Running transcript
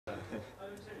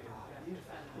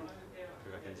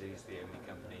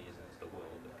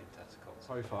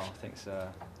profile, I think,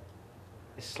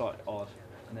 it's slightly odd,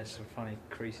 and there's some funny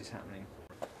creases happening.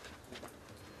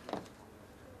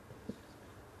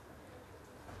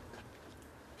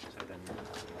 So then,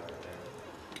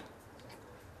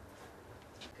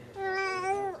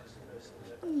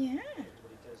 yeah.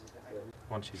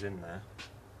 Once she's in there,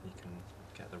 you can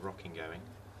get the rocking going,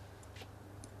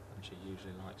 and she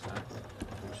usually likes that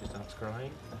before she starts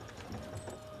crying.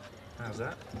 How's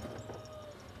that?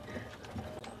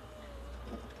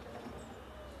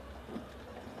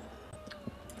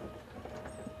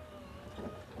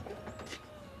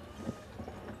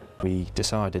 We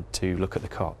decided to look at the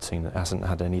cot, seeing that it hasn't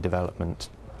had any development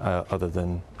other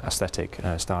than aesthetic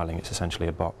styling. It's essentially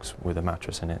a box with a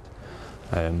mattress in it.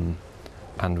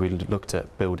 And we looked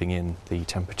at building in the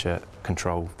temperature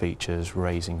control features,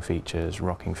 raising features,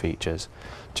 rocking features,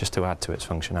 just to add to its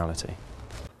functionality.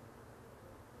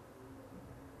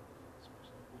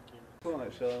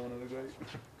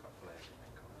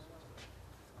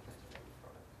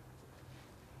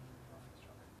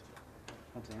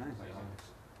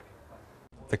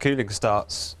 The cooling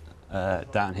starts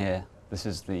down here. This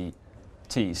is the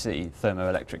TEC,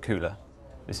 thermoelectric cooler.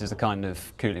 This is the kind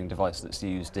of cooling device that's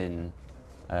used in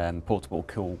portable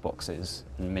cool boxes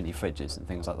and mini fridges and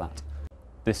things like that.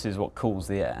 This is what cools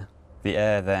the air. The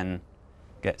air then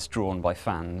gets drawn by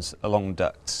fans along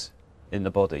ducts in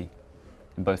the body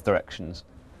in both directions,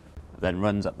 then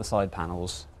runs up the side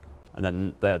panels, and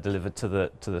then they're delivered to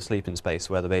the sleeping space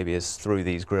where the baby is through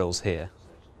these grills here.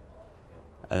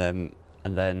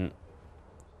 And then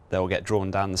they'll get drawn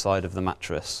down the side of the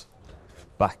mattress,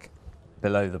 back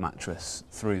below the mattress,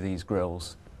 through these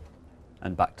grills,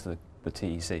 and back to the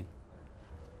TEC.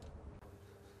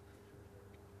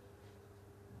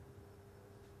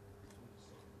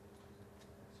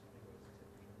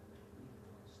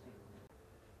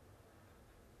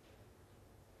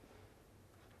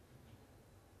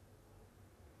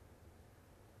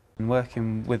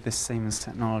 Working with this Siemens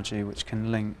technology, which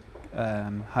can link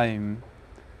home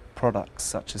products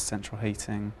such as central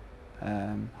heating,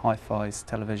 hi-fis,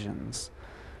 televisions,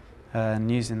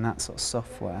 and using that sort of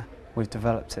software, we've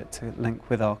developed it to link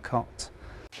with our cot.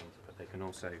 But they can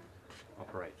also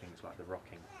operate things like the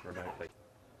rocking remotely.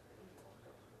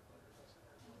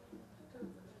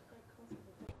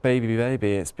 Baby,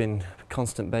 it's been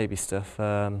constant baby stuff.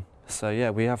 So yeah,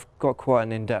 we have got quite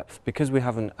an in-depth, because we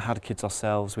haven't had kids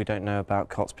ourselves, we don't know about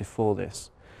cots before this.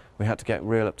 We had to get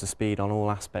real up to speed on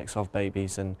all aspects of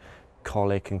babies and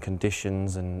colic and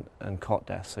conditions and cot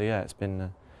death. So yeah, it's been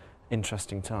an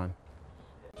interesting time.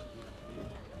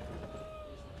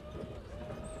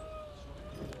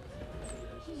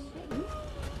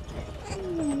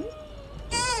 Mm-hmm.